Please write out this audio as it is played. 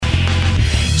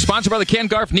Sponsored by the Ken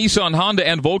Garff Nissan, Honda,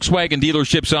 and Volkswagen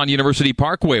dealerships on University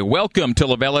Parkway. Welcome to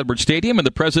LaVell Edwards Stadium in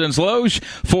the President's Loge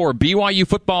for BYU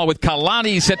football with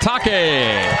Kalani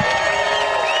Sitake.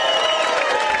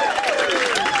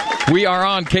 We are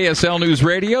on KSL News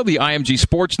Radio, the IMG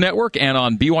Sports Network, and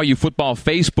on BYU Football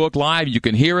Facebook Live. You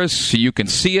can hear us, you can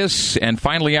see us, and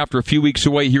finally, after a few weeks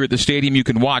away here at the stadium, you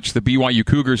can watch the BYU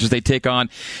Cougars as they take on,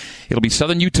 it'll be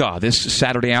Southern Utah this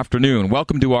Saturday afternoon.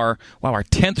 Welcome to our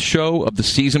 10th show of the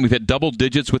season. We've hit double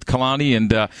digits with Kalani,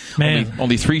 and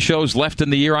only 3 shows left in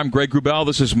the year. I'm Greg Grubel.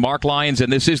 This is Mark Lyons,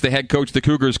 and this is the head coach of the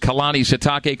Cougars, Kalani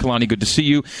Sitake. Kalani, good to see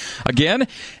you again.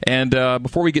 And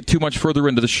before we get too much further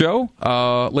into the show,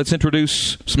 let's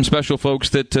introduce some special folks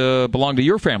that belong to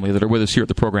your family that are with us here at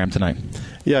the program tonight.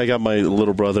 Yeah, I got my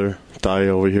little brother, Dai,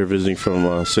 over here visiting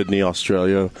from Sydney,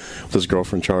 Australia, with his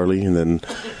girlfriend, Charlie. And then,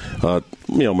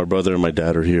 my brother and my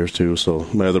dad are here, too. So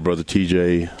my other brother,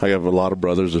 TJ. I have a lot of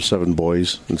brothers. There's 7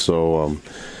 boys. And so,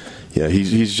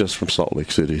 he's just from Salt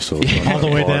Lake City. So all the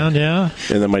way down, yeah.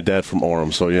 And then my dad from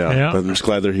Orem. So, I'm just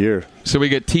glad they're here. So we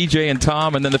get TJ and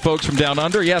Tom, and then the folks from down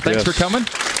under. Yeah, thanks for coming.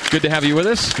 Good to have you with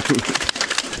us.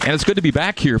 And it's good to be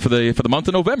back here for the month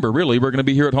of November, really. We're going to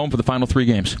be here at home for the final 3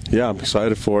 games. Yeah, I'm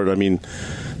excited for it. I mean,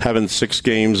 having 6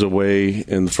 games away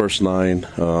in the first 9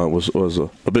 was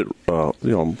a bit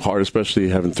hard, especially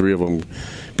having 3 of them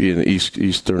be in the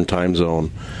Eastern time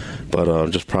zone. But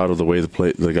I'm just proud of the way the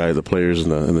players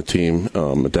and the team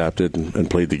adapted and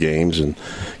played the games and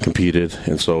competed.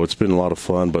 And so it's been a lot of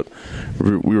fun. But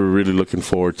we were really looking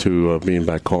forward to being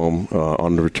back home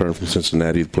on the return from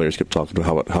Cincinnati. The players kept talking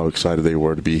about how excited they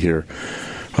were to be here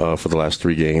for the last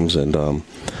 3 games. And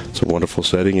it's a wonderful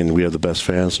setting, and we have the best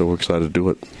fans, so we're excited to do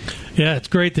it. Yeah, it's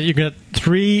great that you got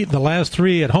the last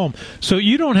 3 at home. So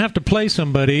you don't have to play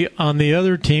somebody on the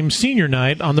other team's senior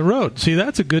night on the road. See,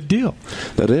 that's a good deal.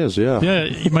 That is, yeah. Yeah,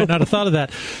 you might not have thought of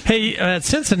that. Hey,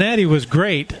 Cincinnati was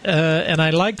great, and I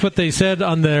liked what they said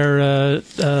on their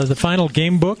the final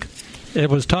game book. It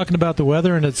was talking about the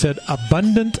weather, and it said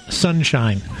abundant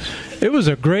sunshine. It was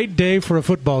a great day for a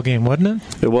football game, wasn't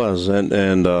it? It was,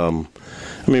 and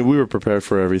I mean, we were prepared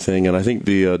for everything, and I think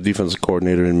the defensive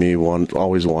coordinator in me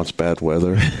always wants bad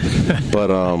weather.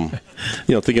 But,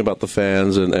 thinking about the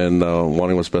fans and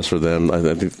wanting what's best for them, I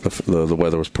think the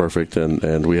weather was perfect,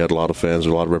 and we had a lot of fans,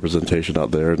 a lot of representation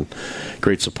out there, and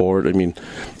great support. I mean,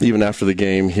 even after the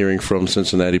game, hearing from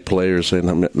Cincinnati players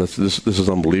saying, this is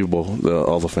unbelievable,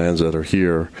 all the fans that are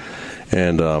here.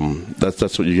 And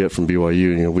that's what you get from BYU.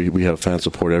 You know, we have fan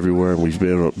support everywhere, and we've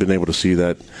been able to see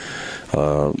that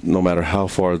no matter how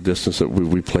far the distance that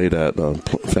we played at,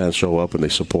 fans show up and they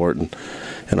support,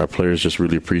 and our players just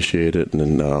really appreciate it.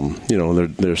 And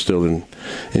they're still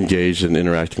engaged and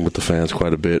interacting with the fans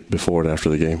quite a bit before and after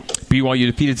the game. BYU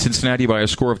defeated Cincinnati by a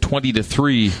score of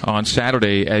 20-3 on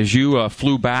Saturday. As you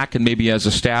flew back and maybe as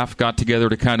a staff got together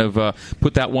to kind of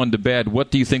put that one to bed,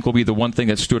 what do you think will be the one thing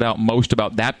that stood out most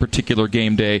about that particular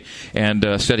game day and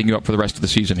setting you up for the rest of the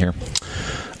season here?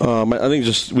 I think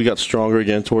just we got stronger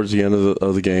again towards the end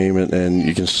of the game, and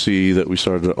you can see that we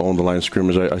started to own the line of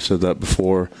scrimmage. I said that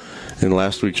before in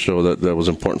last week's show that was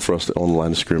important for us to own the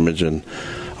line of scrimmage. And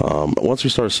once we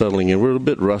started settling in, we're a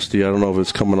bit rusty. I don't know if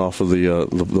it's coming off of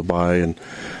the bye and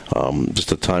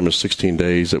just a time of 16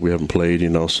 days that we haven't played,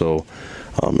 So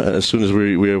as soon as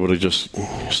we were able to just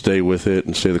stay with it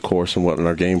and stay the course and what in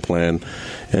our game plan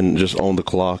and just own the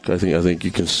clock, I think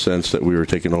you can sense that we were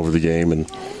taking over the game,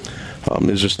 and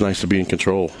it's just nice to be in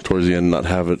control towards the end, not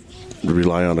have it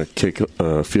rely on a kick,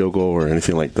 field goal or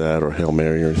anything like that, or Hail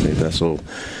Mary or anything like that. So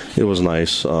it was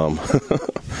nice.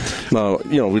 Now,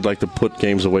 we'd like to put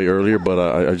games away earlier, but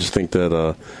I just think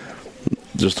that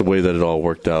just the way that it all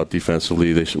worked out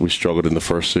defensively, we struggled in the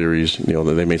first series.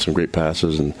 They made some great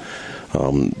passes, and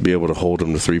be able to hold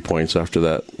them to 3 points after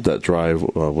that drive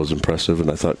was impressive, and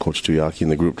I thought Coach Tuyaki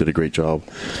and the group did a great job.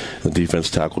 The defense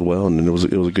tackled well, and it was a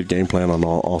good game plan on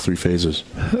all 3 phases.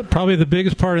 Probably the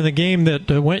biggest part of the game that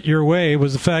went your way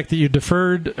was the fact that you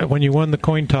deferred when you won the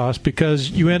coin toss,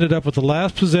 because you ended up with the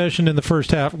last possession in the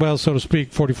first half, well, so to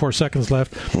speak, 44 seconds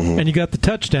left, and you got the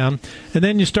touchdown, and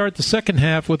then you start the second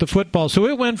half with the football. So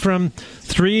it went from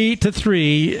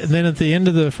 3-3, and then at the end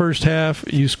of the first half,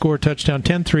 you score a touchdown,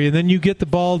 10-3, and then you get the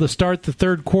ball to start the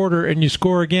third quarter and you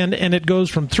score again, and it goes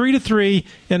from 3-3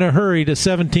 in a hurry to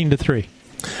 17-3.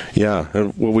 Yeah,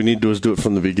 and what we need to do is do it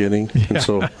from the beginning, and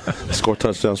so score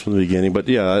touchdowns from the beginning. But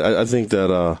yeah, I think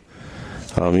that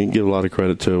you can give a lot of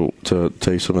credit to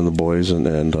Taysom and the boys, and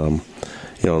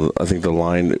I think the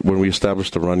line, when we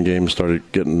established the run game, started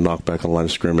getting knocked back on the line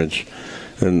of scrimmage,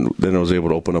 and then I was able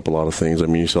to open up a lot of things. I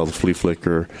mean, you saw the flea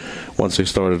flicker. Once they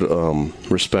started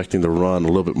respecting the run a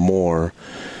little bit more,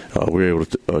 we were able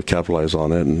to capitalize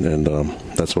on it, and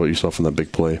that's what you saw from that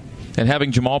big play. And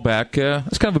having Jamal back,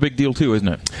 that's kind of a big deal too, isn't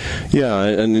it? Yeah,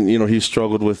 and he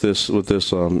struggled with this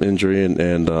injury,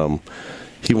 and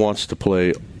he wants to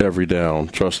play every down.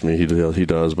 Trust me, he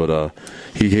does. But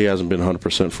he hasn't been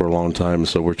 100% for a long time,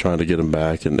 so we're trying to get him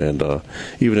back. And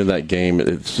even in that game,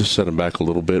 it's just set him back a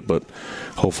little bit. But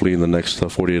hopefully, in the next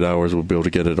 48 hours, we'll be able to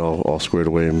get it all squared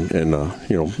away and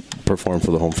perform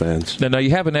for the home fans. Now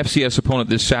you have an FCS opponent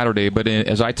this Saturday, but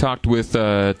as I talked with 2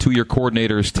 year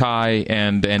coordinators Ty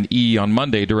and E on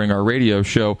Monday during our radio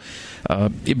show,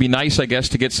 it'd be nice, I guess,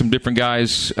 to get some different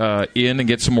guys in and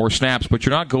get some more snaps, but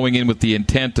you're not going in with the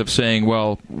intent of saying,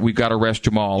 well, we've got to rest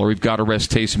Jamal or we've got to rest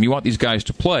Taysom. You want these guys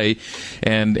to play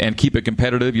and keep it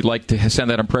competitive. You'd like to send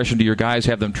that impression to your guys,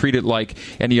 have them treat it like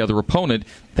any other opponent.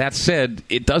 That said,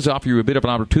 it does offer you a bit of an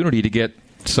opportunity to get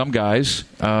some guys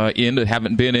in that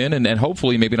haven't been in, and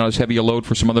hopefully maybe not as heavy a load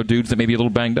for some other dudes that may be a little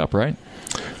banged up, right?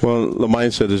 Well, the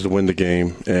mindset is to win the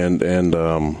game,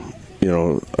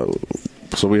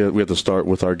 so we have to start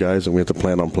with our guys, and we have to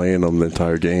plan on playing them the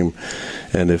entire game.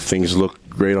 And if things look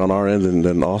great on our end,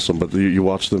 then awesome. But you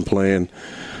watch them playing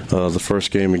the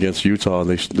first game against Utah, and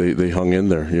they hung in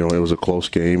there. It was a close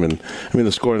game, and I mean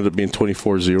the score ended up being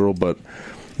 24-0, but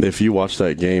if you watch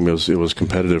that game, it was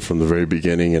competitive from the very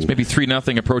beginning. And maybe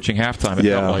 3-0 approaching halftime. It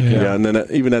felt like. Yeah, and then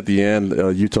even at the end,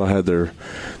 Utah had their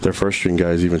first string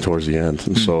guys even towards the end.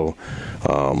 And so,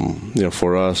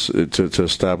 for us to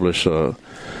establish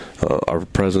our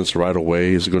presence right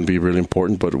away is going to be really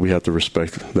important. But we have to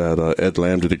respect that Ed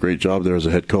Lamb did a great job there as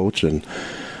a head coach, and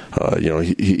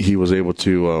he was able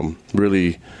to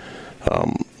really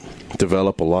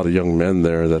develop a lot of young men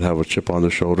there that have a chip on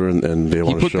their shoulder, and they want to show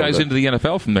that. He put guys into the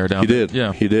NFL from there down there.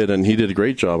 He did, and he did a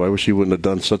great job. I wish he wouldn't have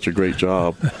done such a great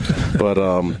job, but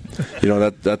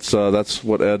that's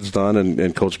what Ed's done,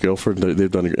 and Coach Guilford. They've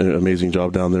done an amazing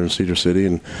job down there in Cedar City,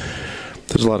 and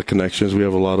there's a lot of connections. We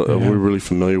have a lot of. We're really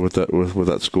familiar with that with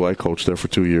that school. I coached there for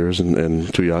 2 years, and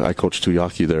I coached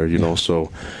Tuyaki there. So.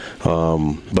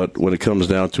 But when it comes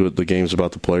down to it, the game's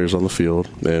about the players on the field,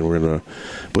 and we're going to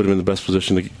put them in the best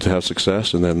position to have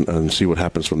success, and see what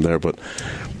happens from there. But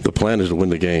the plan is to win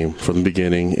the game from the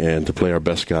beginning and to play our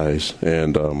best guys,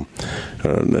 and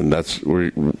that's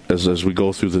as we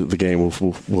go through the game,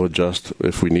 we'll adjust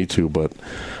if we need to, but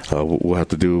we'll have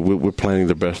to do. We're planning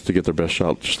their best to get their best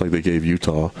shot, just like they gave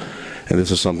Utah, and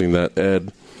this is something that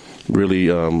Ed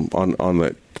really on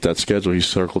that schedule, he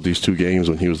circled these 2 games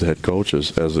when he was the head coach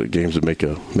as the games that make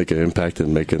an impact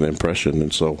and make an impression,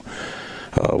 and so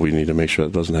we need to make sure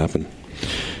that doesn't happen.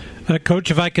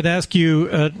 Coach, if I could ask you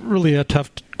really a tough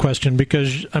question,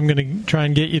 because I'm going to try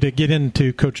and get you to get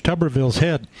into Coach Tuberville's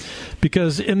head,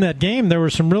 because in that game there were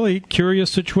some really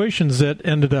curious situations that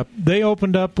ended up. They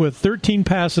opened up with 13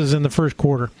 passes in the first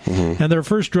quarter, and their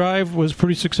first drive was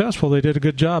pretty successful. They did a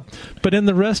good job. But in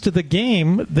the rest of the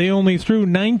game, they only threw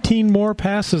 19 more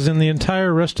passes in the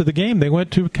entire rest of the game. They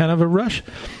went to kind of a rush.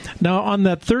 Now, on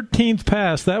that 13th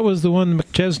pass, that was the one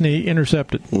McChesney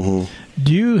intercepted.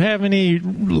 Do you have any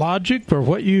logic or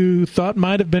what you thought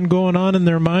might have been going on in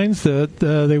their minds that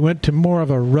they went to more of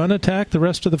a run attack the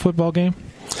rest of the football game?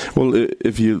 Well,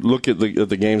 if you look at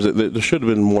the games, there should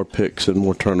have been more picks and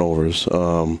more turnovers.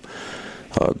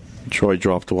 Troy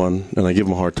dropped one, and I give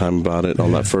him a hard time about it.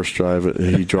 On that first drive,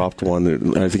 he dropped one,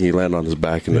 and I think he landed on his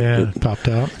back. And it popped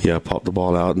out. Yeah, popped the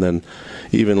ball out. And then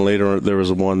even later, there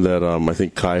was one that I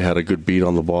think Kai had a good beat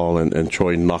on the ball, and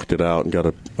Troy knocked it out and got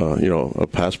a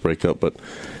pass breakup, but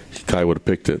Kai would have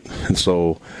picked it. And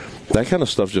so that kind of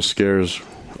stuff just scares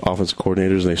offensive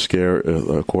coordinators, and they scare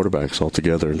quarterbacks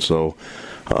altogether. And so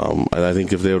I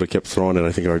think if they would have kept throwing it,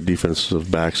 I think our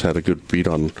defensive backs had a good beat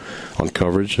on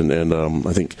coverage, and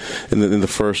I think in the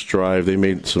first drive they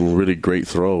made some really great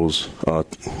throws,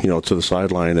 to the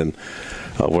sideline, and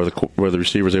where the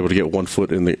receiver was able to get 1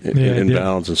 foot in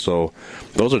bounds, and so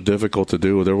those are difficult to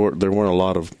do. There weren't a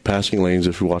lot of passing lanes.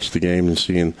 If you watch the game and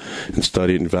see and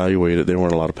study it and evaluate it, there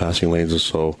weren't a lot of passing lanes, and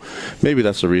so maybe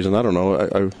that's the reason. I don't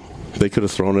know. They could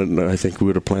have thrown it, and I think we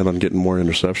would have planned on getting more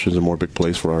interceptions and more big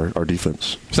plays for our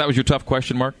defense. So that was your tough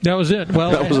question, Mark? That was it.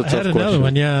 Well, that was a tough had another question.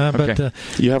 One, yeah. Okay.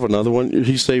 But you have another one?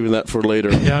 He's saving that for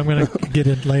later. Yeah, I'm going to get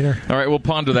it later. All right, we'll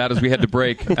ponder that as we head to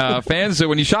break. Fans,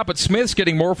 when you shop at Smith's,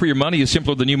 getting more for your money is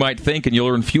simpler than you might think, and you'll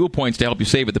earn fuel points to help you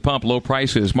save at the pump. Low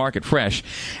prices, market fresh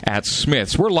at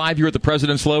Smith's. We're live here at the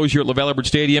President's Lowe's here at LaVell Edwards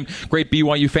Stadium. Great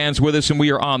BYU fans with us, and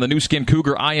we are on the new Skin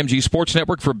Cougar IMG Sports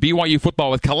Network for BYU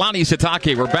football with Kalani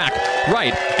Sitake. We're back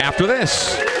right after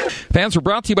this. Fans are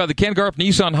brought to you by the Ken Garff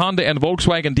Nissan, Honda, and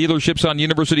Volkswagen dealerships on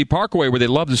University Parkway, where they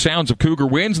love the sounds of Cougar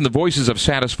wins and the voices of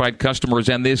satisfied customers.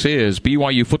 And this is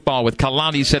BYU football with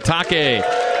Kalani Sitake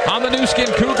on the new Skin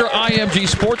Cougar IMG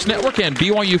Sports Network and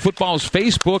BYU football's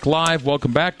Facebook Live.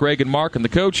 Welcome back, Greg and Mark, and the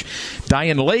coach.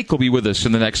 Diane Lake will be with us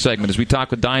in the next segment as we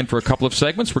talk with Diane for a couple of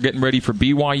segments. We're getting ready for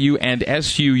BYU and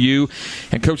SUU.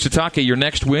 And Coach Sitake, your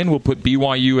next win will put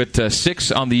BYU at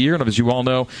 6 on the year. And as you all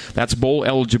know, that's bowl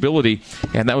eligibility.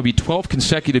 And that would be 12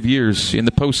 consecutive years in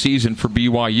the postseason for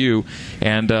BYU.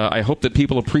 And I hope that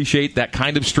people appreciate that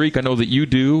kind of streak. I know that you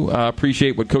do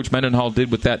appreciate what Coach Mendenhall did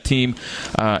with that team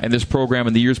and this program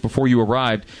in the years before you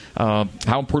arrived. How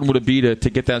important would it be to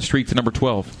get that streak to number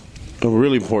 12?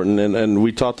 Really important. And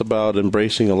we talked about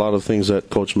embracing a lot of things that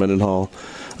Coach Mendenhall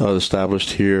established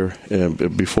here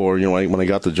before, when I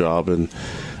got the job. And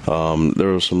there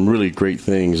were some really great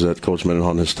things that Coach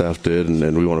Mendenhall and his staff did,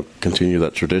 and we want to continue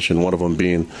that tradition, one of them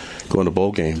being going to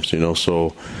bowl games,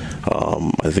 So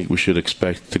I think we should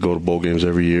expect to go to bowl games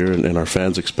every year, and our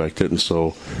fans expect it. And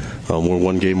so we're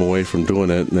one game away from doing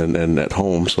it and at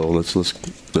home, so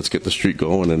let's get the streak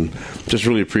going, and just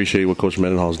really appreciate what Coach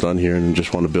Mendenhall has done here and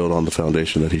just want to build on the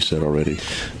foundation that he set already.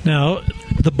 Now,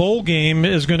 the bowl game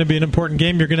is going to be an important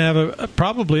game. You're going to have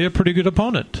probably a pretty good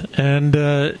opponent. And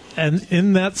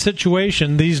in that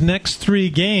situation, these next 3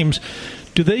 games,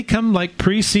 do they come like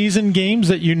preseason games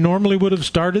that you normally would have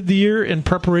started the year in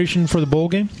preparation for the bowl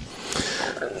game?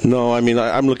 No, I mean,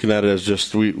 I'm looking at it as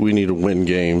just we need to win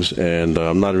games, and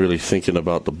I'm not really thinking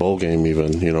about the bowl game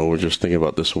even. We're just thinking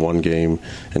about this one game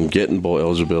and getting bowl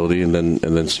eligibility, and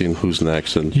then seeing who's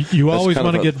next. And you always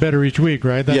want to get better each week,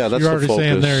 right? That's you're already the focus.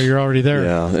 saying there. You're already there.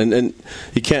 Yeah, and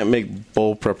you can't make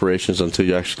bowl preparations until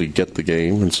you actually get the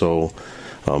game, and so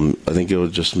I think it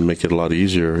would just make it a lot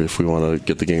easier if we want to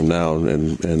get the game now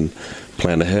and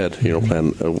plan ahead,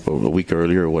 plan a week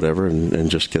earlier or whatever, and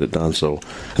just get it done. So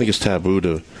I think it's taboo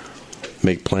to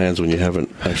make plans when you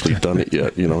haven't actually done it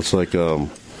yet. It's like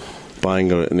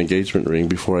buying an engagement ring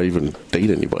before I even date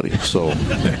anybody. So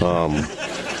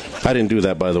I didn't do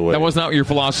that, by the way. That was not your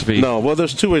philosophy. No, well,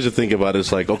 there's 2 ways to think about it.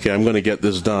 It's like, okay, I'm going to get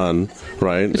this done,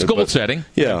 right? It's goal setting.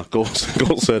 Yeah, goal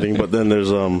setting. But then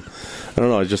there's I don't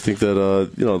know. I just think that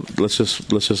let's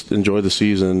just enjoy the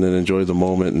season and enjoy the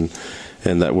moment,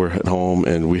 and that we're at home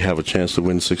and we have a chance to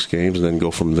win 6 games and then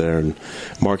go from there. And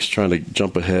Mark's trying to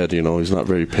jump ahead. He's not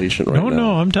very patient right now.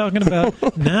 No, I'm talking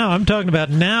about now. I'm talking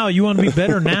about now. You want to be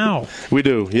better now. We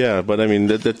do, yeah. But I mean,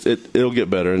 it'll get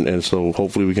better, and so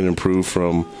hopefully we can improve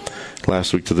from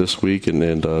last week to this week.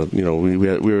 And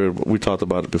we talked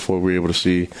about it before. We were able to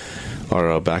see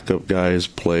our backup guys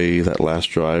play that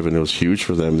last drive, and it was huge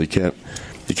for them. You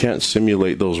can't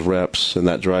simulate those reps in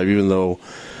that drive, even though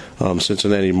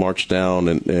Cincinnati marched down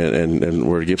and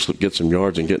were to get some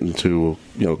yards and get into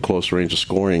close range of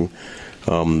scoring.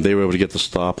 They were able to get the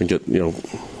stop and get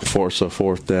force a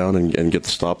 4th down and get the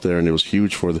stop there, and it was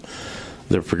huge for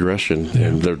their progression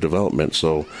and their development.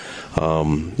 So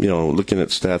looking at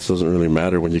stats doesn't really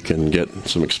matter when you can get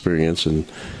some experience, and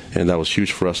that was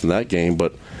huge for us in that game.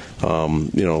 But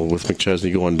with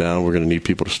McChesney going down, we're going to need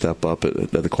people to step up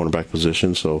at the cornerback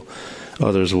position. So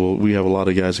others we have a lot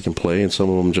of guys that can play, and some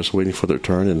of them just waiting for their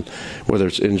turn. And whether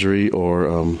it's injury or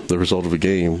the result of a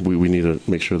game, we need to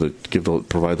make sure that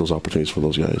provide those opportunities for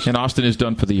those guys. And Austin is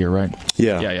done for the year, right?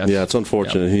 Yeah. It's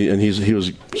unfortunate. Yeah. He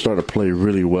was starting to play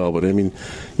really well, but I mean,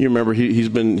 you remember he's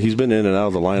been in and out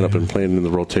of the lineup and playing in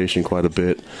the rotation quite a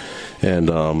bit.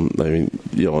 And I mean,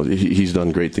 he's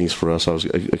done great things for us. I was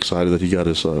excited that he got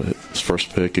his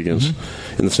first pick in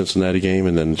the Cincinnati game,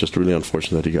 and then just really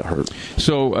unfortunate that he got hurt.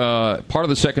 So part of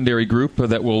the secondary group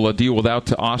that will deal with out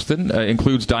to Austin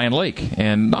includes Diane Lake,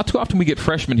 and not too often we get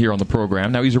freshmen here on the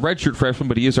program. Now he's a redshirt freshman,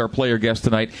 but he is our player guest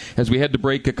tonight. As we head to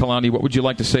break, Kalani, what would you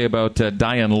like to say about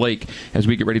Diane Lake as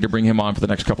we get ready to bring him on for the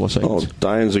next couple of segments? Oh,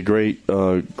 Diane's a great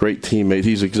teammate.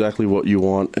 He's exactly what you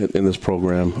want in this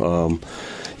program.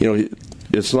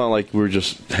 It's not like we're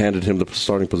just handed him the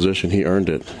starting position. He earned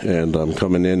it, and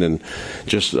coming in and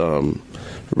just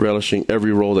relishing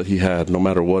every role that he had, no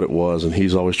matter what it was, and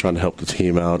he's always trying to help the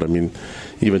team out. I mean,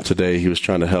 even today he was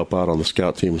trying to help out on the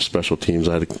scout team, special teams.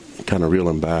 I had to kind of reel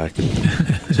him back and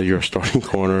say, "You're a starting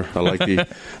corner. I like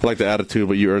the attitude,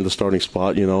 but you earned the starting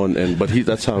spot, But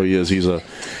that's how he is. He's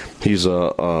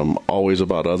always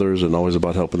about others and always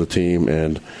about helping the team,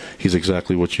 and he's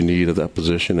exactly what you need at that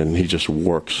position, and he just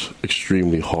works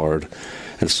extremely hard.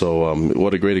 And so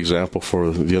what a great example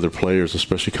for the other players,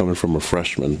 especially coming from a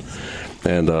freshman.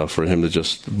 And for him to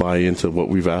just buy into what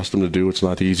we've asked him to do. It's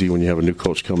not easy when you have a new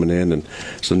coach coming in and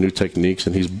some new techniques,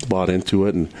 and he's bought into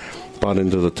it. And bought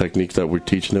into the technique that we're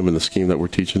teaching him and the scheme that we're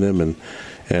teaching him,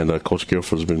 and Coach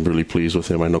Guilford's been really pleased with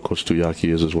him. I know Coach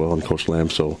Tuyaki is as well, and Coach Lamb.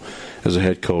 So, as a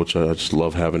head coach, I just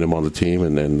love having him on the team,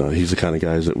 and he's the kind of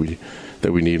guys that we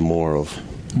need more of.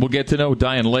 We'll get to know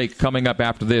Diane Lake coming up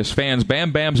after this. Fans,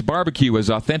 Bam Bam's Barbecue is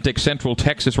authentic Central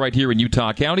Texas right here in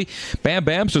Utah County. Bam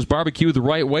Bam's does barbecue the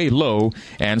right way, low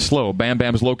and slow. Bam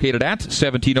Bam's located at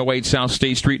 1708 South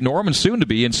State Street, Norman, soon to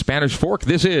be in Spanish Fork.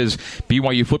 This is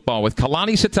BYU Football with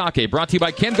Kalani Sitake, brought to you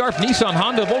by Ken Garff, Nissan,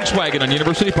 Honda, Volkswagen on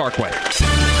University Parkway.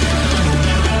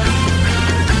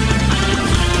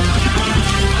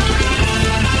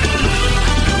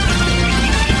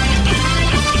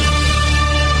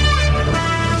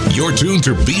 You're tuned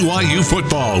to BYU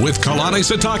Football with Kalani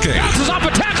Sitake. Bounces off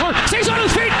a tackler. Stays on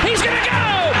his feet. He's going to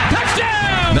go.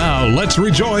 Touchdown. Now let's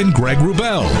rejoin Greg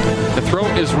Wrubell. The throw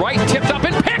is right, tipped up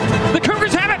and picked. The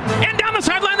Cougars have it. And down the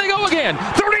sideline they go again.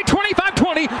 30, 25,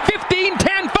 20, 15,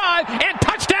 10, 5, and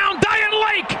touchdown, Diane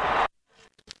Lake.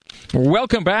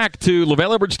 Welcome back to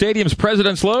LaVell Edwards Stadium's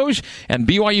President's Loge and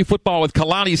BYU Football with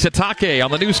Kalani Sitake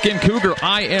on the new Skin Cougar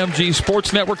IMG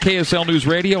Sports Network, KSL News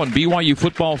Radio, and BYU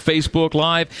Football Facebook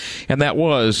Live. And that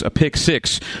was a pick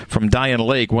six from Diane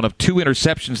Lake, one of 2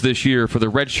 interceptions this year for the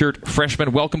redshirt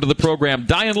freshman. Welcome to the program,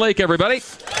 Diane Lake, everybody.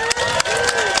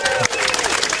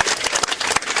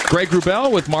 Greg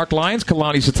Wrubell with Mark Lyons,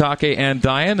 Kalani Sitake, and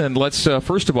Diane. And let's,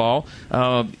 first of all,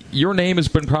 your name has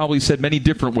been probably said many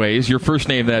different ways. Your first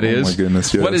name, that is. Oh, my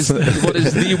goodness, yes. What is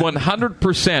the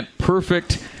 100%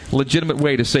 perfect, legitimate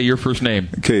way to say your first name?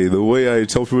 Okay, the way I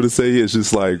tell people to say it is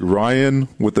just like Ryan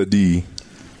with a D.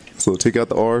 So take out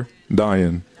the R,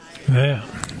 Diane. Yeah.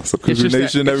 So Cougar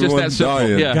Nation, everyone's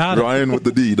Diane. Yeah. Ryan with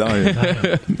the D,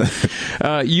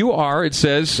 Diane. You are, it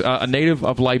says, a native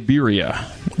of Liberia.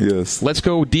 Yes. Let's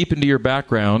go deep into your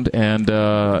background and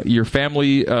your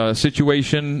family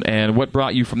situation and what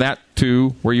brought you from that to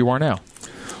where you are now.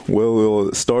 Well,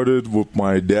 it started with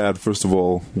my dad, first of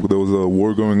all. There was a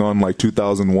war going on like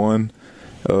 2001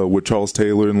 with Charles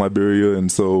Taylor in Liberia,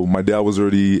 and so my dad was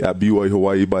already at BYU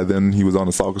Hawaii by then. He was on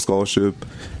a soccer scholarship,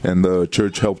 and the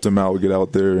church helped him out, get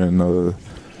out there and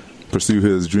pursue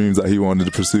his dreams that he wanted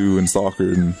to pursue in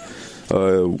soccer. And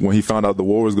when he found out the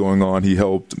war was going on, he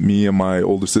helped me and my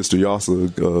older sister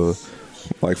Yasa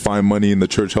find money, and the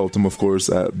church helped him, of course,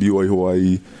 at BYU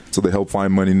Hawaii. So they helped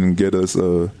find money and get us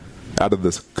out of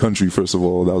this country. First of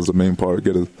all, that was the main part,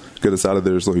 get us out of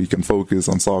there so he can focus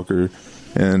on soccer.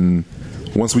 And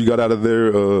once we got out of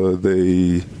there,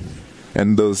 they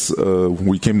ended us.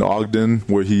 We came to Ogden,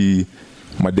 where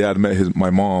my dad met my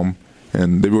mom,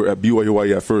 and they were at BYU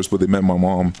Hawaii at first, but they met my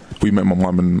mom. We met my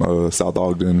mom in South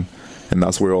Ogden. And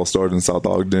that's where it all started, in South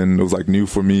Ogden. It was like new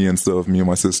for me and stuff, me and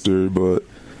my sister, but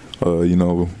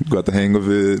got the hang of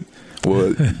it.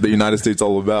 What the United States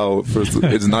all about. First,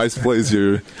 it's a nice place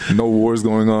here. No wars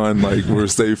going on. Like, we're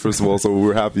safe, first of all, so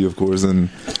we're happy, of course. And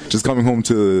just coming home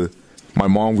to my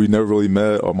mom, we never really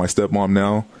met, or my stepmom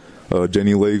now,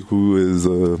 Jenny Lake, who is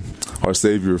our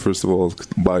savior, first of all,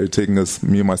 by taking us,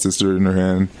 me and my sister, in her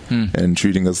hand and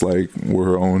treating us like we're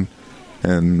her own.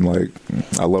 And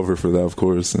I love her for that, of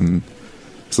course. And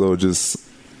so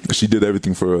she did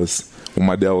everything for us. When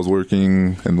my dad was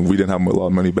working, and we didn't have a lot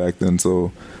of money back then,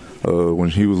 so when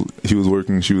he was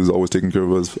working, she was always taking care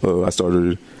of us. I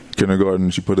started kindergarten,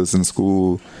 she put us in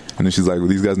school, and then she's like, well,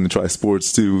 these guys need to try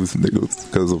sports too,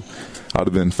 because I'd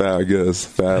have been fat, I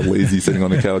guess, lazy, sitting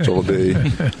on the couch all day.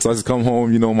 So I just come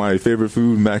home, my favorite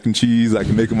food, mac and cheese. I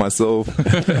can make it myself.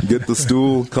 Get the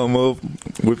stool, come up,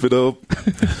 whip it up.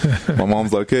 My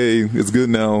mom's like, hey, it's good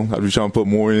now. I'd be trying to put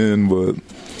more in, but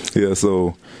yeah,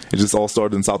 so it just all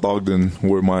started in South Ogden,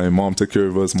 where my mom took care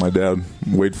of us. My dad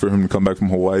waited for him to come back from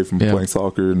Hawaii from playing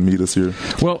soccer and meet us here.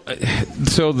 Well,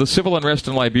 so the civil unrest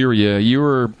in Liberia, you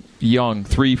were young,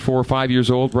 3, 4, 5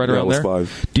 years old, right around there? I was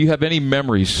 5. Do you have any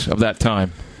memories of that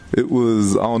time? It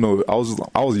was, I don't know, I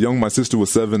was young. My sister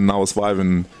was 7 and I was 5,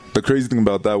 and the crazy thing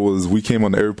about that was we came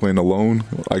on the airplane alone.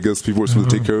 I guess people were supposed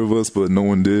to take care of us, but no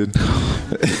one did.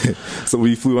 So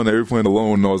we flew on the airplane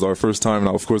alone. It was our first time,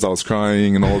 and of course I was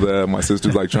crying and all that. My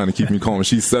sister's trying to keep me calm.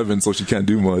 She's 7, so she can't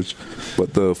do much.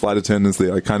 But the flight attendants,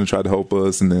 they kind of tried to help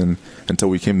us, and then until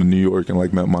we came to New York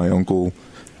and met my uncle.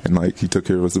 And he took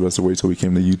care of us the rest of the way till we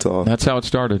came to Utah. That's how it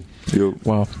started. Yep.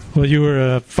 Wow. Well, you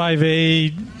were a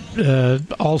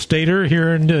 5A all-stater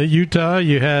here in Utah.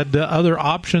 You had other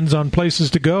options on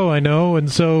places to go, I know.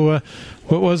 And so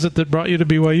what was it that brought you to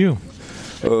BYU?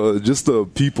 Just the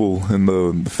people and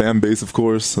the fan base, of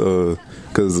course,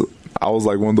 because I was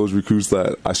one of those recruits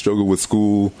that I struggled with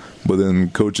school, but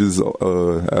then coaches at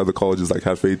other colleges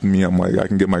had faith in me. I'm I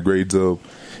can get my grades up,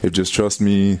 if just trust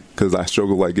me, because I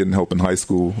struggled like getting help in high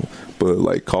school, but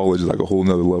like college is like a whole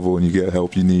nother level, and you get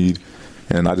help you need,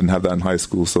 and I didn't have that in high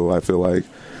school. So I feel like,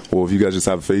 well, if you guys just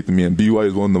have faith in me, and BYU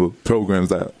is one of the programs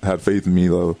that had faith in me,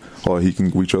 though,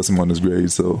 we trust him on his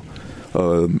grades. So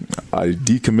I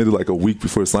decommitted like a week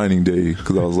before signing day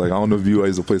because I was like, I don't know if BYU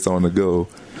is the place I want to go.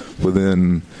 But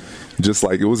then just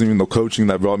like it wasn't even the coaching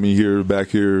that brought me back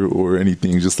here or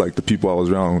anything, just like the people I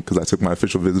was around, because I took my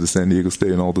official visit to San Diego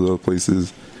State and all the other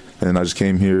places, and I just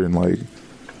came here and like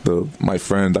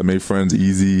I made friends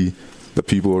easy. The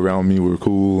people around me were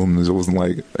cool, and it wasn't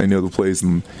like any other place,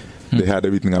 and they had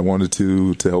everything I wanted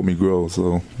to help me grow.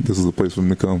 So this is a place for me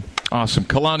to come. Awesome.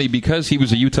 Kalani, because he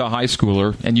was a Utah high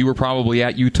schooler, and you were probably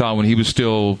at Utah when he was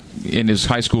still in his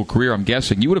high school career, I'm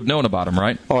guessing, you would have known about him,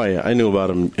 right? Oh, yeah. I knew about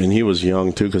him, and he was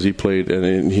young, too, because he played,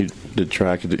 and he did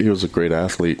track. He was a great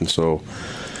athlete, and so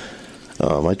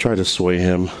I tried to sway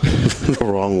him the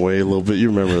wrong way a little bit. You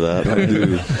remember that. I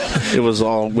do. It was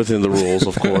all within the rules,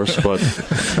 of course, but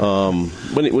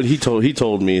when he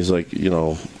told me, he's like,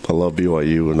 I love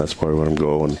BYU, and that's probably where I'm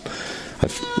going.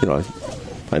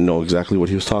 I know exactly what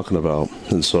he was talking about,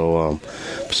 and so I'm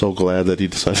so glad that he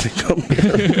decided to come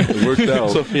here. It worked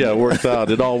out. It worked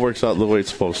out. It all works out the way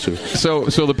it's supposed to. So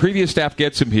the previous staff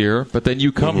gets him here, but then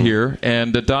you come here,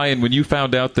 and Diane, when you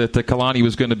found out that Kalani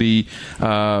was going to be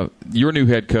your new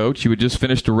head coach, you had just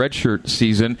finished a redshirt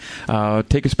season.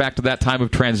 Take us back to that time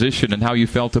of transition and how you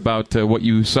felt about what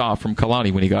you saw from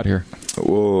Kalani when he got here.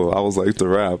 Well, I was like the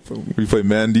rap. We played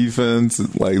man defense.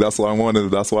 Like, that's what I wanted.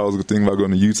 That's why I was thinking about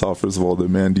going to Utah, first of all, the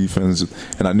man defense.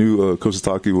 And I knew Coach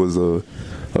Sitake was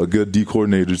a good D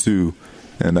coordinator, too.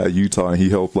 And at Utah, and he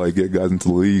helped like get guys into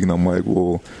the league. And I'm like,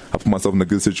 well, I put myself in a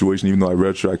good situation. Even though I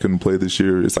redshirt, I couldn't play this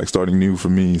year. It's like starting new for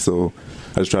me. So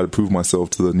I just tried to prove myself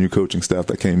to the new coaching staff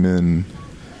that came in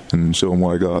and show them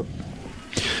what I got.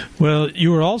 Well,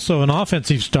 you were also an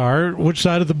offensive star. Which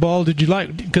side of the ball did you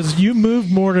like? Because you moved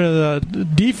more to the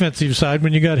defensive side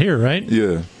when you got here, right?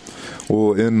 Yeah.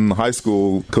 Well, in high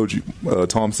school, Coach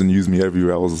Thompson used me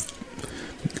everywhere. I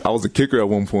was a kicker at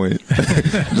one point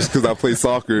just because I played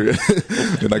soccer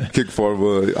and I could kick far,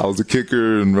 but I was a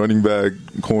kicker and running back,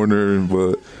 corner,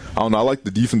 but I don't know, I like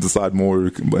the defensive side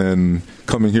more. And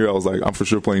coming here, I was like, I'm for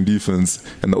sure playing defense.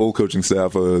 And the old coaching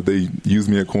staff, they used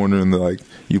me at corner, and they're like,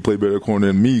 you play better at corner.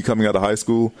 And me, coming out of high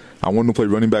school, I wanted to play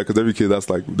running back because every kid, that's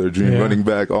like their dream, running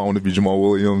back. Oh, I want to be Jamal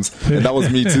Williams. And that was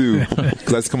me too,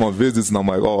 because I used to come on visits, and I'm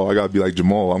like, oh, I got to be like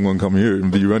Jamal. I'm going to come here and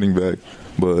be running back.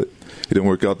 But it didn't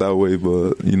work out that way.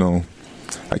 But,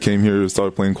 I came here,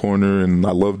 started playing corner, and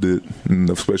I loved it. And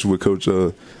especially with Coach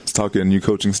Sitake and new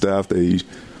coaching staff, they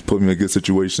put me in a good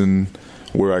situation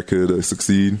where I could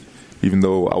succeed, even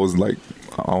though I wasn't like,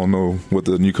 I don't know what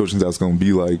the new coaching staff is going to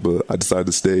be like, but I decided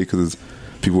to stay because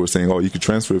people were saying, oh, you could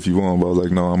transfer if you want, but I was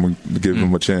like, no, I'm going to give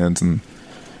them a chance, and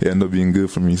it ended up being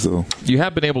good for me. So you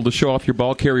have been able to show off your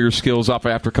ball carrier skills off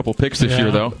after a couple picks this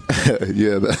year, though.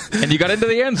 Yeah. And you got into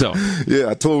the end zone. Yeah,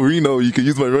 I told Reno you can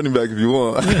use my running back if you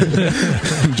want.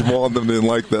 Jamal and them didn't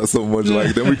like that so much.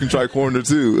 Like, then we can try corner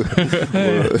too.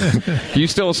 Are you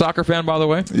still a soccer fan, by the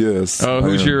way? Yes.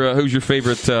 Who's your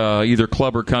favorite either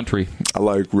club or country? I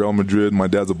like Real Madrid. My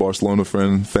dad's a Barcelona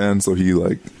fan, so he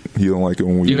don't like it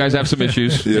when we. You guys have some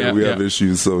issues. Yeah, we have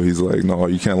issues. So he's like, no,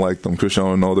 you can't like them.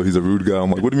 Cristiano Ronaldo, he's a rude guy. I'm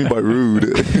like, what do you mean by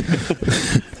rude?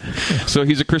 So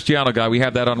he's a Cristiano guy. We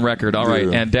have that on record. All right.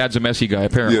 And Dad's a Messi guy,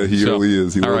 apparently. Yeah, he really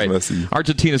is. He loves Messi.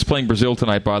 Argentina's playing Brazil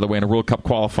tonight, by the way, in a World Cup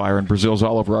qualifier, and Brazil's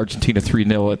all over Argentina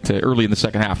 3-0 early in the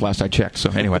second half, last I checked. So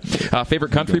anyway,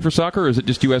 favorite country for soccer, or is it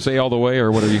just USA all the way,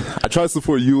 or what are you? I try to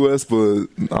support U.S., but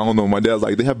I don't know. My dad's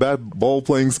like, they have bad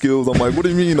ball-playing skills. I'm like, what do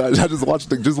you mean? I just watch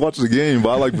the game, but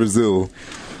I like Brazil.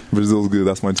 Brazil's good.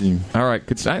 That's my team. All right.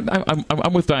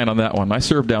 I'm with Diane on that one. I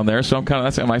served down there, so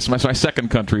that's my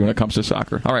second country when it comes to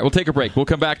soccer. All right, we'll take a break. We'll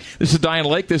come back. This is Diane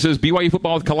Lake. This is BYU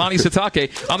Football with Kalani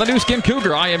Sitake on the new Skin Cougar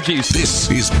IMG. This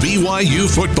is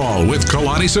BYU Football with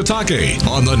Kalani Sitake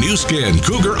on the new Skin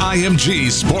Cougar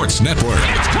IMG Sports Network.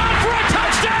 It's caught for a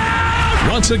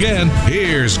touchdown! Once again,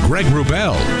 here's Greg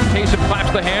Wrubell. Taysom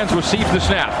claps the hands, receives the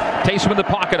snap. Taysom in the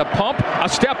pocket, a pump, a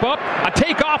step up, a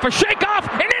takeoff, a shake-off,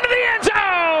 and into the end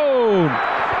zone!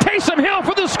 Taysom Hill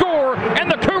for the score,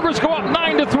 and the Cougars go up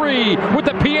 9-3 with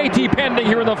the PAT pending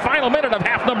here in the final minute of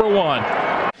half number one.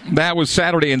 That was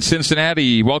Saturday in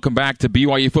Cincinnati. Welcome back to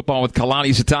BYU Football with Kalani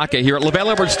Sitake here at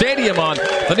LaVell Edwards Stadium on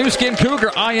the new Skin Cougar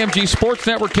IMG Sports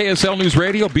Network, KSL News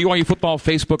Radio, BYU Football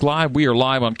Facebook Live. We are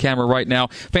live on camera right now.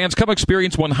 Fans, come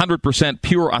experience 100%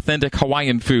 pure, authentic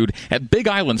Hawaiian food at Big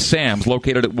Island Sam's,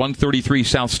 located at 133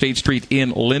 South State Street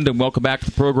in Linden. Welcome back to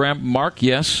the program. Mark,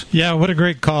 yes? Yeah, what a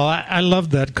great call. I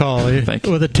loved that call. Thank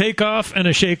you. With a takeoff and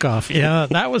a shake-off. Yeah,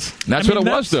 that was... That's what it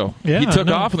was, though. Yeah, he took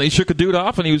off, and he shook a dude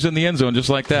off, and he was in the end zone just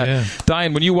like that. Yeah.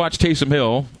 Diane, when you watch Taysom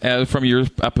Hill from your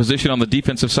position on the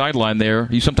defensive sideline there, are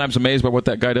you sometimes amazed by what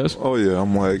that guy does? Oh, yeah.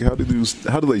 I'm like, how do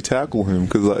they tackle him?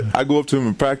 Because I go up to him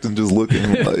in practice and just look at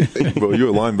him like, hey, bro, you're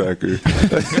a linebacker.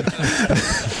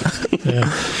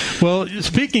 Yeah. Well,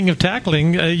 speaking of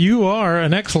tackling, you are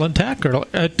an excellent tackler.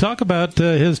 Talk about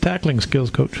his tackling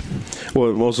skills, Coach.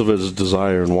 Well, most of it is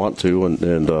desire and want to,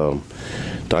 and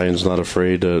Diane's not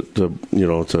afraid to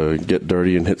get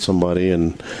dirty and hit somebody,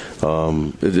 and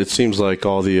it seems like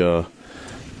all the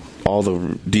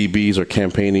DBs are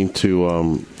campaigning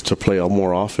to play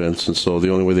more offense, and so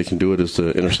the only way they can do it is to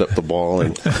intercept the ball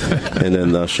and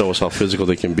then show us how physical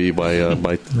they can be by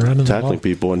tackling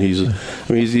people. And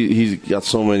he's got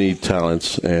so many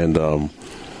talents, and I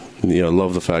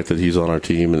love the fact that he's on our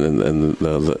team and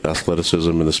the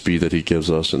athleticism and the speed that he gives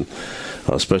us, and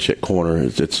especially at corner,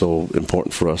 it's so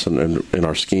important for us and in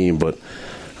our scheme. But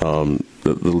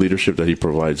the leadership that he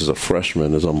provides as a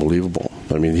freshman is unbelievable.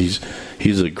 I mean,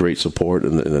 he's a great support,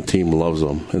 and the team loves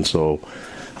him. And so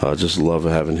just love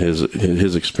having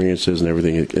his experiences and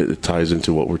everything. It ties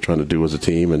into what we're trying to do as a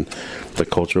team and the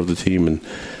culture of the team.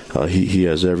 And he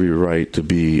has every right to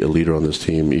be a leader on this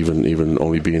team, even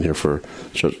only being here for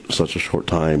such a short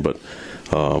time. But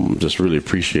just really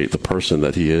appreciate the person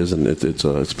that he is, and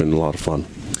it's been a lot of fun.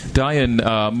 Diane,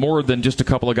 more than just a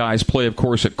couple of guys play, of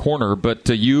course, at corner, but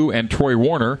you and Troy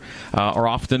Warner are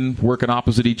often working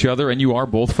opposite each other, and you are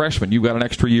both freshmen. You've got an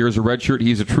extra year as a redshirt.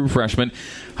 He's a true freshman.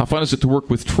 How fun is it to work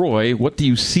with Troy? What do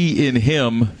you see in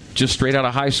him just straight out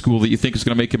of high school that you think is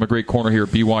going to make him a great corner here at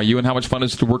BYU, and how much fun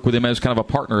is it to work with him as kind of a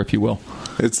partner, if you will?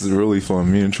 It's really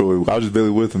fun. Me and Troy, I was just barely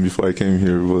with him before I came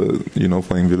here, but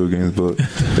playing video games. But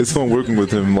it's fun working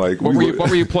with him. Like, what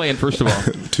were you playing, first of all?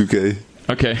 2K.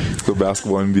 Okay. So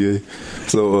basketball, NBA.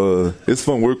 So it's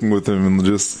fun working with him, and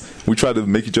just we try to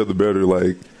make each other better.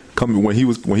 Like when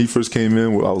he first came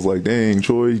in, I was like, dang,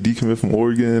 Troy decommitted from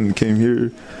Oregon and came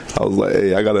here. I was like,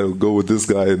 hey, I gotta go with this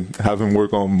guy and have him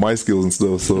work on my skills and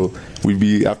stuff. So we'd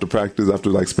be after practice, after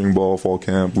like spring ball, fall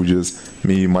camp,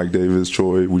 me, Mike Davis,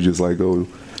 Troy, we just like go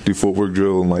do footwork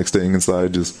drill and like staying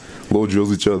inside, just little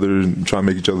drills each other and try to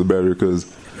make each other better. Because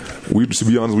to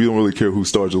be honest, we don't really care who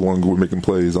starts as long as we're making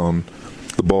plays on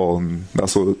the ball, and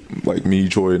that's what like me,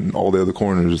 Troy, and all the other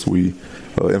corners we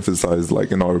emphasize. Like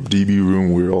in our DB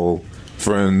room, we're all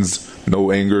friends,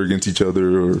 no anger against each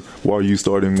other, or why are you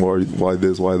starting, why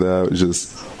this, why that. It's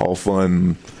just all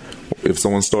fun. If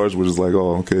someone starts, we're just like,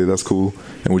 oh, okay, that's cool,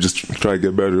 and we just try to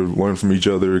get better, learn from each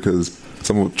other. Because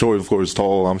Troy, of course, is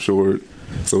tall, I'm short,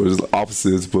 so it's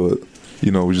opposites, but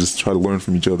we just try to learn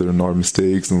from each other and our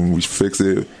mistakes, and we fix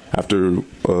it. After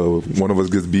one of us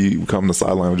gets beat, we come to the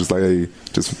sideline, we're just like, hey,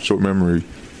 just short memory.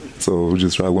 So we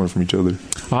just try to learn from each other.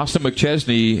 Austin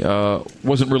McChesney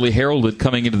wasn't really heralded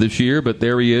coming into this year, but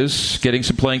there he is, getting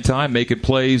some playing time, making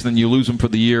plays. Then you lose him for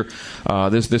the year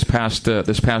this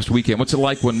past weekend. What's it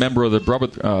like when a member of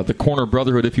the corner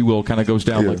brotherhood, if you will, kind of goes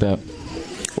down like that?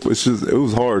 It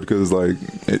was hard because like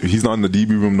he's not in the DB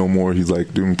room no more. He's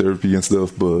like doing therapy and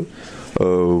stuff, but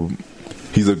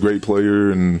he's a great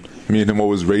player, and me and him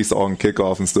always race on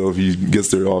kickoff and stuff. He gets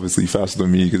there obviously faster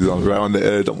than me because he's right on the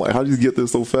edge. I'm like, how did you get there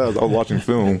so fast? I was watching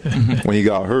film when he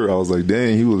got hurt. I was like,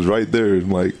 dang, he was right there.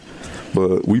 Like,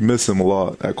 but we miss him a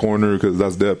lot at corner because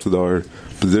that's depth to our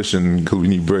position because we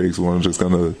need breaks. We're just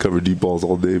gonna cover deep balls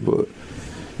all day, but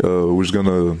we're just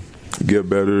gonna get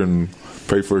better and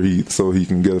pray for so he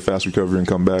can get a fast recovery and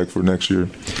come back for next year.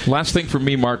 Last thing for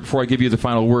me, Mark, before I give you the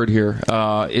final word here,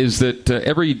 is that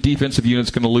every defensive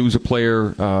unit's going to lose a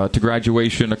player to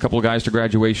graduation, a couple of guys to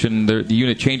graduation. The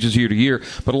unit changes year to year,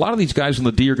 but a lot of these guys on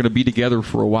the D are going to be together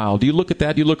for a while. Do you look at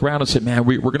that? Do you look around and say, man,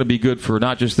 we're going to be good for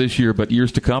not just this year, but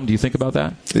years to come? Do you think about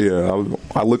that? Yeah,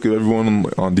 I look at everyone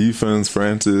on defense,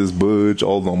 Francis, Budge,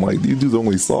 all of them. I'm like, these dudes are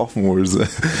only sophomores,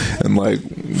 and like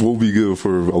we'll be good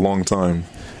for a long time.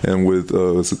 And with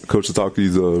Coach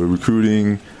Sitake's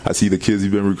recruiting, I see the kids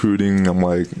he's been recruiting. I'm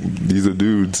like, these are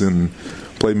dudes and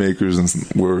playmakers,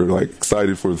 and we're like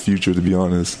excited for the future, to be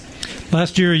honest.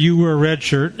 Last year you were a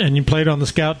redshirt and you played on the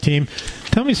scout team.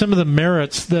 Tell me some of the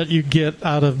merits that you get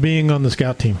out of being on the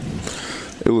scout team.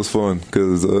 It was fun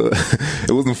because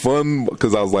it wasn't fun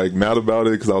because I was like mad about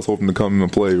it because I was hoping to come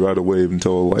and play right away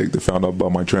until like they found out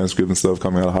about my transcript and stuff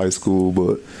coming out of high school.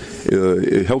 But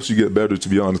it helps you get better, to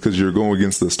be honest, because you're going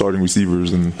against the starting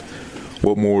receivers, and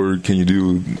what more can you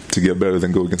do to get better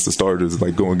than go against the starters?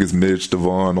 Like going against Mitch,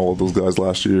 Devon, all those guys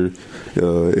last year,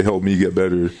 it helped me get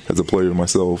better as a player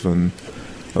myself, and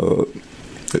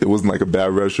it wasn't like a bad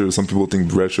redshirt. Some people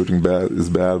think redshirting is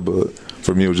bad, but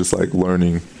for me it was just like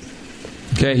learning.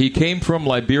 Okay, he came from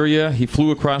Liberia. He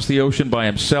flew across the ocean by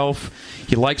himself.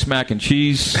 He likes mac and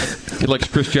cheese. He likes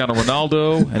Cristiano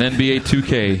Ronaldo and NBA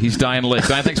 2K. He's Diane Lake.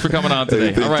 Diane, thanks for coming on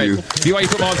today. Hey, all right, you. BYU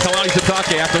football with Kalani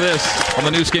Sitake after this on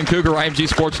the new Skin Cougar IMG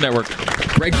Sports Network.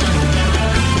 Greg.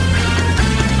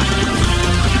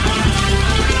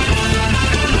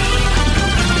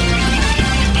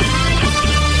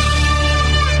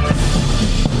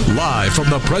 Live from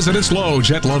the President's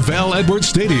Loge at LaVell Edwards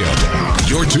Stadium,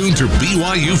 you're tuned to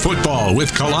BYU football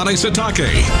with Kalani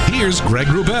Sitake. Here's Greg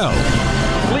Wrubell.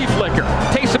 Flea flicker.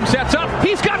 Taysom sets up.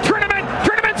 He's got Trinnaman.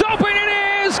 Trinnaman's open. It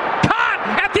is caught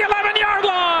at the 11-yard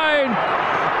line.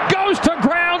 Goes to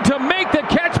ground to make the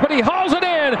catch, but he hauls it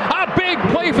in. A big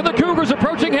play for the Cougars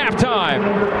approaching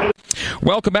halftime.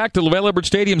 Welcome back to LaVell Edwards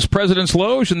Stadium's President's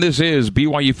Loge, and this is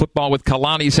BYU football with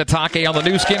Kalani Sitake on the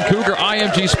new Skin Cougar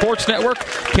IMG Sports Network,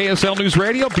 KSL News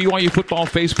Radio, BYU football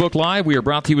Facebook Live. We are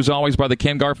brought to you as always by the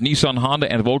Ken Garff Nissan,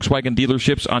 Honda, and Volkswagen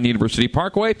dealerships on University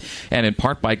Parkway, and in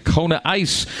part by Kona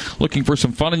Ice. Looking for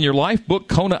some fun in your life? Book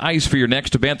Kona Ice for your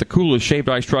next event, the coolest shaved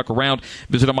ice truck around.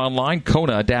 Visit them online,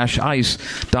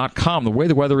 kona-ice.com. The way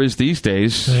the weather is these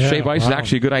days, shave ice is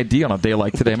actually a good idea on a day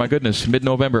like today. My goodness,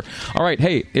 mid-November. All right,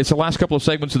 hey, it's the last couple of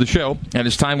segments of the show, and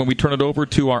it's time when we turn it over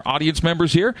to our audience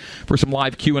members here for some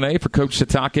live Q&A for Coach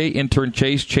Sitake. Intern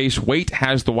Chase Waite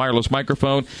has the wireless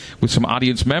microphone with some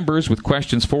audience members with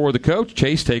questions for the coach.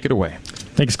 Chase, take it away.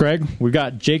 Thanks, Greg. We've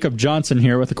got Jacob Johnson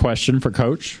here with a question for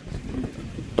Coach.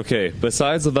 Okay,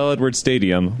 besides LaVell Edwards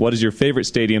Stadium, what is your favorite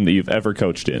stadium that you've ever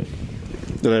coached in?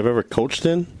 That I've ever coached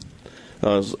in?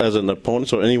 As an opponent,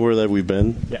 so anywhere that we've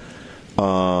been? Yeah.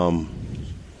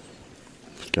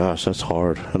 Gosh, that's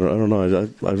hard. I don't know.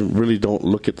 I really don't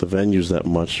look at the venues that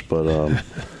much, but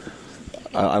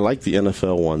I like the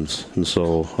NFL ones, and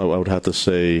so I would have to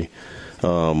say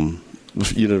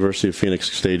University of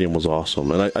Phoenix Stadium was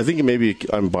awesome. And I think maybe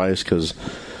I'm biased because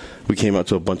we came out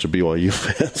to a bunch of BYU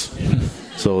fans.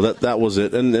 So that was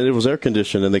it, and it was air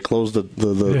conditioned, and they closed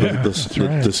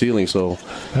the ceiling. So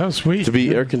that was sweet. To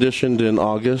be air conditioned in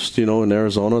August, in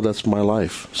Arizona, that's my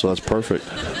life. So that's perfect.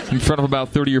 In front of about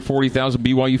 30 or 40,000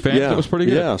 BYU fans, that was pretty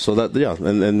good. Yeah. So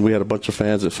and we had a bunch of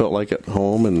fans that felt like at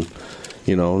home, and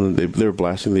they were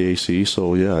blasting the AC.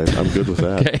 So yeah, I'm good with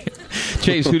that. Okay,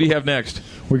 Chase, who do you have next?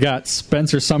 We got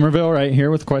Spencer Somerville right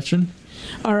here with a question.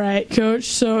 All right, Coach.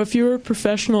 So if you were a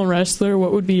professional wrestler,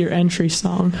 what would be your entry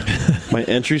song? My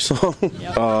entry song?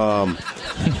 Yep.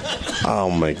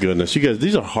 Oh, my goodness. You guys,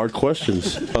 these are hard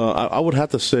questions. I would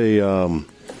have to say, I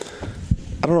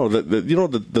don't know,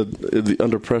 the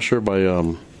Under Pressure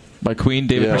by Queen,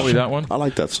 David Bowie, that one? I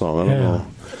like that song. I don't know.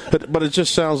 But it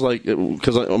just sounds like,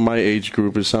 because on my age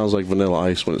group, it sounds like Vanilla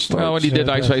Ice when it starts. Well, when he did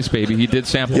Ice Ice Baby, he did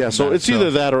sample. Yeah, so it's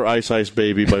either that or Ice Ice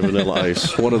Baby by Vanilla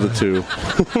Ice. One of the two.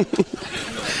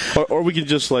 Or we could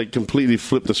just completely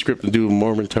flip the script and do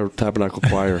Mormon Tabernacle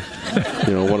Choir.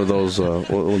 One of those,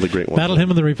 one of the great ones. Battle Hymn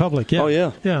of the Republic. Yeah. Oh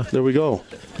yeah. There we go.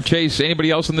 Chase,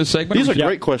 anybody else in this segment? These are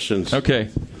great questions. Okay.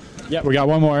 Yeah, we got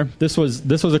one more. This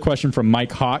was a question from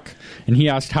Mike Hawk, and he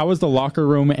asked, "How is the locker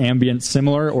room ambience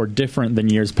similar or different than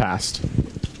years past?"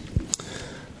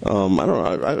 I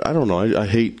don't know. I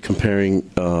hate comparing.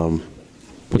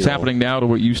 What's happening now to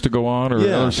what used to go on, or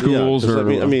other schools?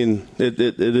 Yeah. I mean, it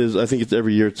is. I think it's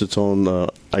every year it's its own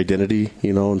identity,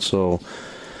 and so.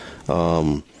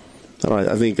 I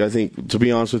think to be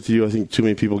honest with you, I think too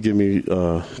many people give me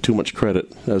too much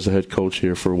credit as a head coach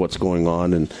here for what's going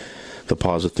on and the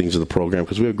positive things of the program,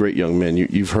 because we have great young men.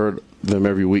 You've heard them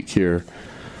every week here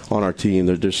on our team.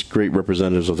 They're just great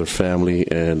representatives of their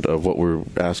family and of what we're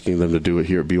asking them to do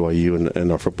here at BYU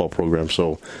and our football program.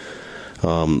 So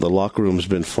the locker room has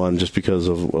been fun just because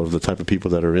of the type of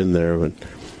people that are in there. And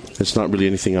it's not really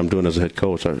anything I'm doing as a head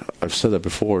coach. I've said that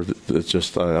before. It's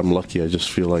just I'm lucky. I just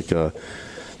feel like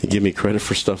they give me credit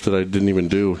for stuff that I didn't even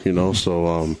do,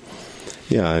 So,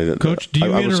 yeah. Coach, do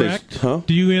you interact?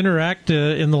 Do you interact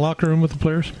in the locker room with the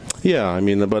players? Yeah, I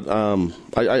mean, but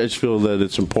I just feel that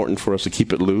it's important for us to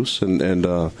keep it loose and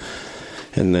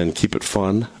then keep it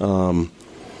fun.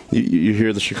 you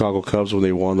hear the Chicago Cubs when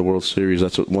they won the World Series.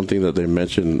 That's one thing that they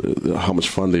mentioned, how much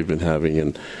fun they've been having,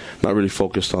 and not really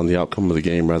focused on the outcome of the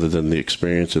game rather than the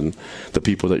experience and the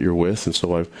people that you're with. And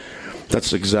so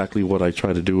that's exactly what I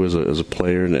try to do as a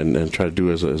player and try to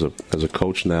do as a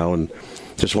coach now, and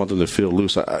just want them to feel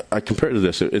loose. I compare it to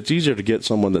this. It's easier to get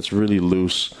someone that's really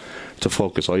loose to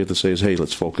focus. All you have to say is, hey,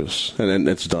 let's focus, and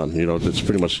it's done. It's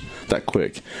pretty much that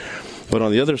quick. But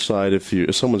on the other side,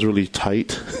 if someone's really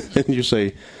tight and you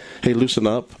say, hey, loosen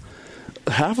up,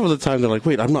 half of the time they're like,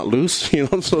 wait, I'm not loose,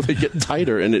 so they get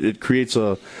tighter, and it creates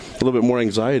a little bit more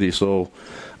anxiety. So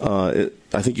I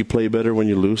think you play better when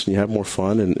you're loose and you have more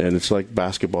fun, and it's like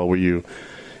basketball where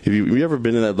have you ever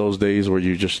been in those days where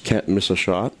you just can't miss a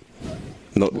shot?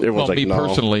 No, everyone's like, me no.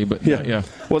 personally, but yeah.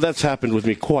 Well, that's happened with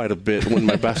me quite a bit in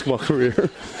my basketball career,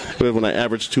 when I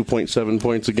averaged 2.7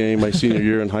 points a game my senior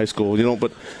year in high school.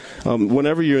 But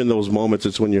whenever you're in those moments,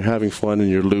 it's when you're having fun and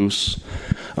you're loose.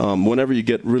 Whenever you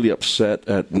get really upset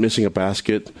at missing a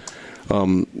basket,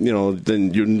 then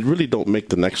you really don't make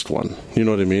the next one. You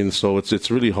know what I mean? So it's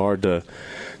really hard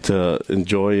to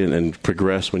enjoy and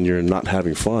progress when you're not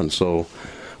having fun. So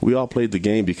we all played the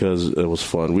game because it was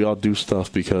fun. We all do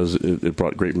stuff because it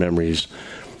brought great memories,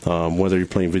 whether you're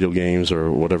playing video games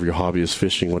or whatever your hobby is,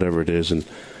 fishing, whatever it is. And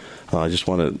I just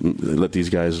want to let these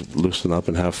guys loosen up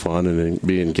and have fun and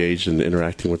be engaged and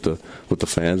interacting with the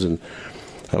fans, and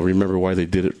remember why they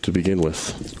did it to begin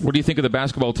with. What do you think of the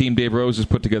basketball team Dave Rose has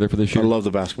put together for this year? I love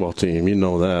the basketball team. You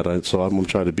know that. So I'm going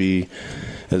to try to be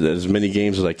as many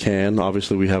games as I can.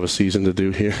 Obviously, we have a season to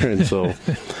do here, and so.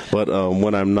 But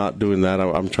when I'm not doing that,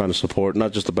 I'm trying to support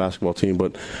not just the basketball team,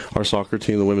 but our soccer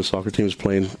team. The women's soccer team is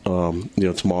playing,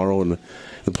 tomorrow in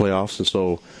the playoffs, and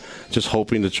so just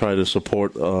hoping to try to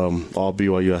support all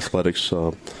BYU athletics.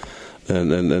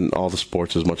 And all the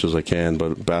sports as much as I can,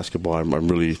 but basketball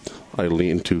I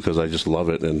lean to because I just love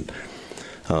it, and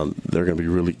they're going to be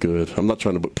really good. I'm not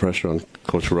trying to put pressure on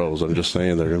Coach Rose. I'm just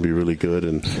saying they're going to be really good,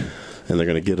 and they're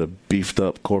going to get a beefed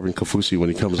up Corbin Kaufusi when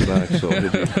he comes back, so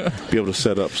he'll be able to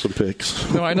set up some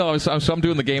picks. No, I know. So I'm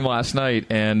doing the game last night,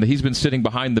 and he's been sitting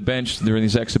behind the bench during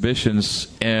these exhibitions,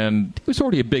 and he was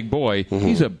already a big boy. Mm-hmm.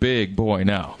 He's a big boy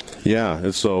now. Yeah,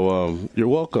 and so you're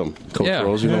welcome, Coach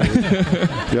Rose. You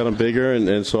got him bigger,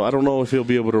 and so I don't know if he'll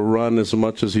be able to run as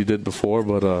much as he did before,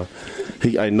 but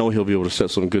I know he'll be able to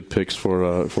set some good picks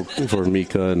for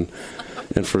Mika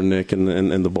and for Nick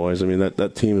and the boys. I mean,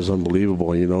 that team is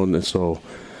unbelievable, and so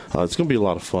it's going to be a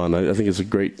lot of fun. I think it's a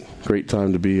great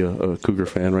time to be a Cougar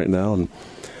fan right now, and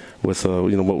with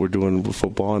what we're doing with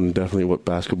football and definitely what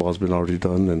basketball has been already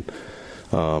done. And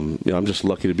I'm just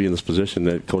lucky to be in this position.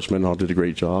 That Coach Mendenhall did a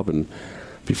great job, and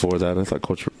before that, I thought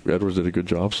Coach Edwards did a good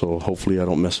job, so hopefully I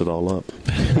don't mess it all up.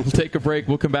 We'll take a break.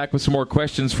 We'll come back with some more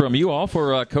questions from you all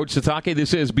for Coach Sitake.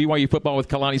 This is BYU Football with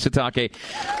Kalani Sitake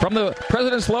from the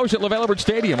President's Loge at LaVell Edwards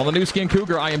Stadium on the new Skin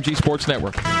Cougar IMG Sports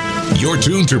Network. You're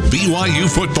tuned to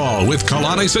BYU Football with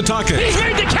Kalani Sitake. He's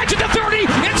made the catch at the 30.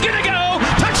 It's going to go.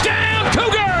 Touchdown,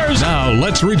 Cougars! Now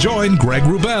let's rejoin Greg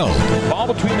Wrubell.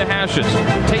 Ball between the hashes.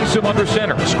 Taysom under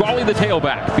center. Squally the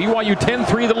tailback. BYU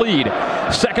 10-3 the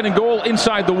lead. Second and goal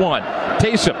inside the 1.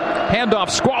 Taysom, handoff.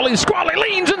 Squally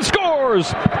leans and scores.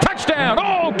 Touchdown.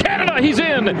 Oh, Canada, he's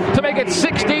in to make it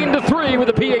 16-3 with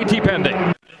a PAT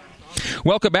pending.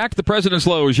 Welcome back to the President's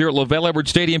Loge here at LaVell Edwards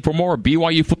Stadium for more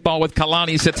BYU Football with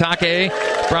Kalani Sitake.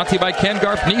 Brought to you by Ken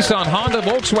Garff, Nissan, Honda,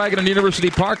 Volkswagen, and University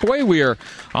Parkway. We are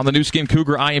on the new Skin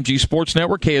Cougar IMG Sports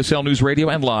Network, KSL News Radio,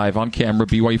 and live on camera,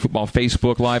 BYU Football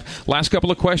Facebook Live. Last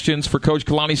couple of questions for Coach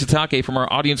Kalani Sitake from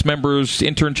our audience members.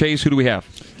 Intern Chase, who do we have?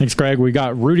 Thanks, Greg. We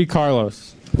got Rudy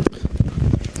Carlos.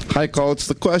 Hi, Coach.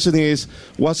 The question is,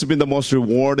 what's been the most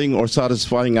rewarding or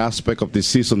satisfying aspect of this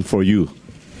season for you?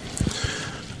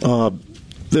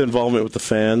 The involvement with the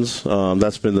fans,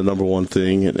 that's been the number one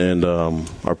thing, and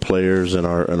our players and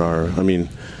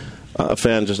a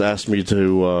fan just asked me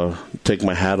to take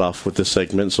my hat off with this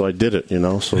segment, so I did it,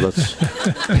 so that's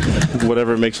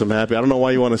whatever makes them happy. I don't know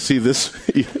why you want to see this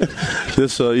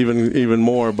even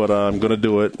more, but I'm going to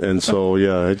do it, and so,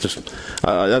 yeah,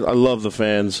 I love the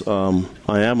fans.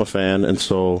 I am a fan, and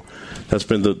so that's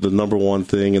been the number one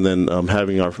thing, and then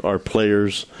having our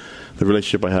players, the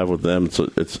relationship I have with them,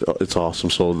 it's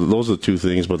awesome. So those are the two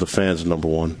things, but the fans are number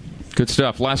one. Good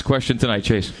stuff. Last question tonight,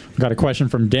 Chase. Got a question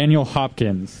from Daniel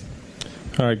Hopkins.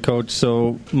 All right, Coach.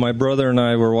 So my brother and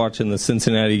I were watching the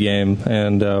Cincinnati game,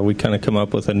 and we kind of come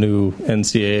up with a new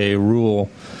NCAA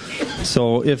rule.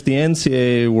 So if the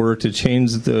NCAA were to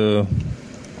change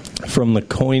from the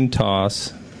coin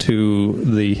toss to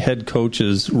the head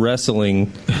coaches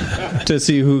wrestling to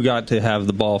see who got to have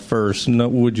the ball first,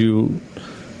 would you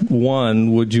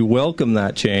one, would you welcome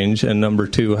that change? And number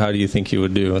two, how do you think you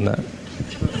would do in that?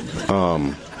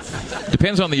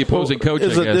 Depends on the opposing coach, I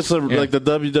guess. It's like the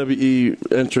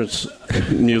WWE entrance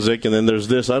music, and then there's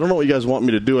this. I don't know what you guys want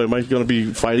me to do. Am I going to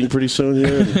be fighting pretty soon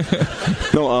here?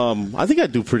 No, I think I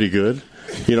do pretty good.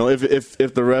 You know,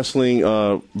 if the wrestling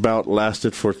bout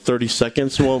lasted for 30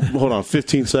 seconds, well, hold on,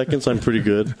 15 seconds, I'm pretty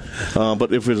good.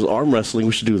 But if it was arm wrestling,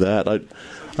 we should do that.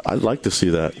 I'd like to see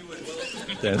that.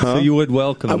 So you would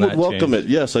welcome that I would welcome change. it.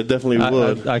 Yes, I definitely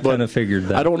would. I kind of figured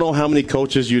that. I don't know how many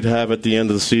coaches you'd have at the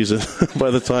end of the season by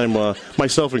the time,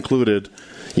 myself included.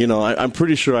 You know, I'm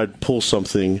pretty sure I'd pull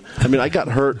something. I mean, I got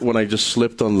hurt when I just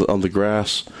slipped on the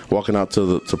grass walking out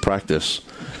to practice,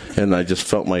 and I just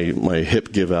felt my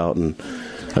hip give out, and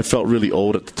I felt really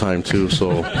old at the time too.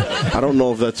 So I don't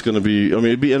know if that's going to be. I mean,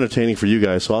 it'd be entertaining for you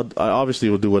guys. So I obviously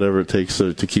will do whatever it takes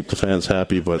to keep the fans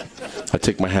happy. But I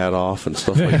take my hat off and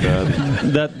stuff like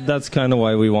that. That's kind of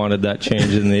why we wanted that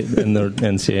change in the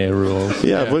NCAA rules.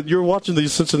 Yeah, but you're watching the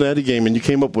Cincinnati game and you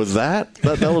came up with that.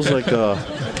 That was like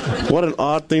what an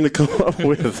odd thing to come up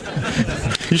with.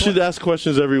 You should ask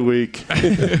questions every week.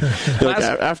 Like,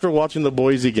 after watching the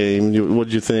Boise game, what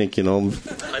did you think? You know,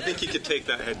 I think he could take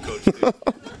that head coach.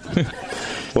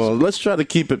 Well, let's try to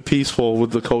keep it peaceful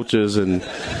with the coaches and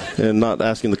not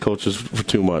asking the coaches for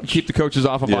too much. Keep the coaches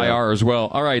off of IR as well.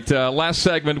 All right, last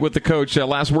segment with the coach.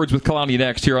 Last words with Kalani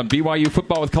next here on BYU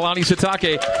Football with Kalani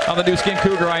Sitake on the new Skin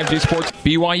Cougar IMG Sports.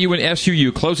 BYU and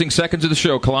SUU closing seconds of the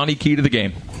show. Kalani, key to the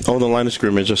game. On the line of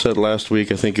scrimmage, I said last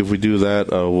week, I think if we do that,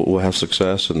 we'll have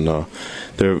success. And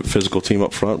they're a physical team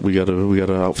up front. We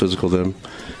gotta out physical them.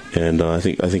 And I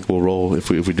think we'll roll if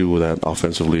we do that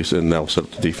offensively, and that'll set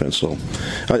up the defense. So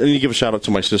I need to give a shout out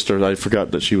to my sister. I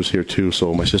forgot that she was here too.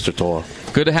 So my sister Toa.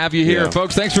 Good to have you here,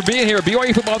 folks. Thanks for being here.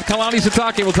 BYU Football with Kalani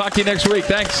Sitake. We'll talk to you next week.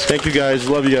 Thanks. Thank you, guys.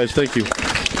 Love you guys. Thank you.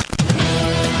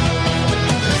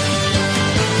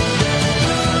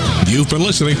 You've been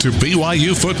listening to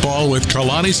BYU Football with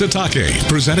Kalani Sitake,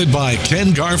 presented by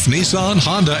Ken Garff Nissan,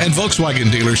 Honda, and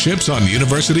Volkswagen dealerships on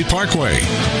University Parkway.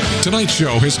 Tonight's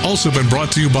show has also been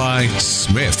brought to you by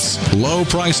Smith's. Low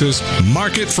prices,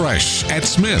 market fresh at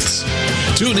Smith's.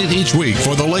 Tune in each week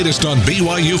for the latest on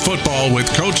BYU Football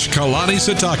with Coach Kalani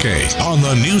Sitake on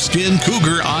the new Skin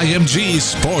Cougar IMG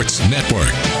Sports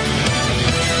Network.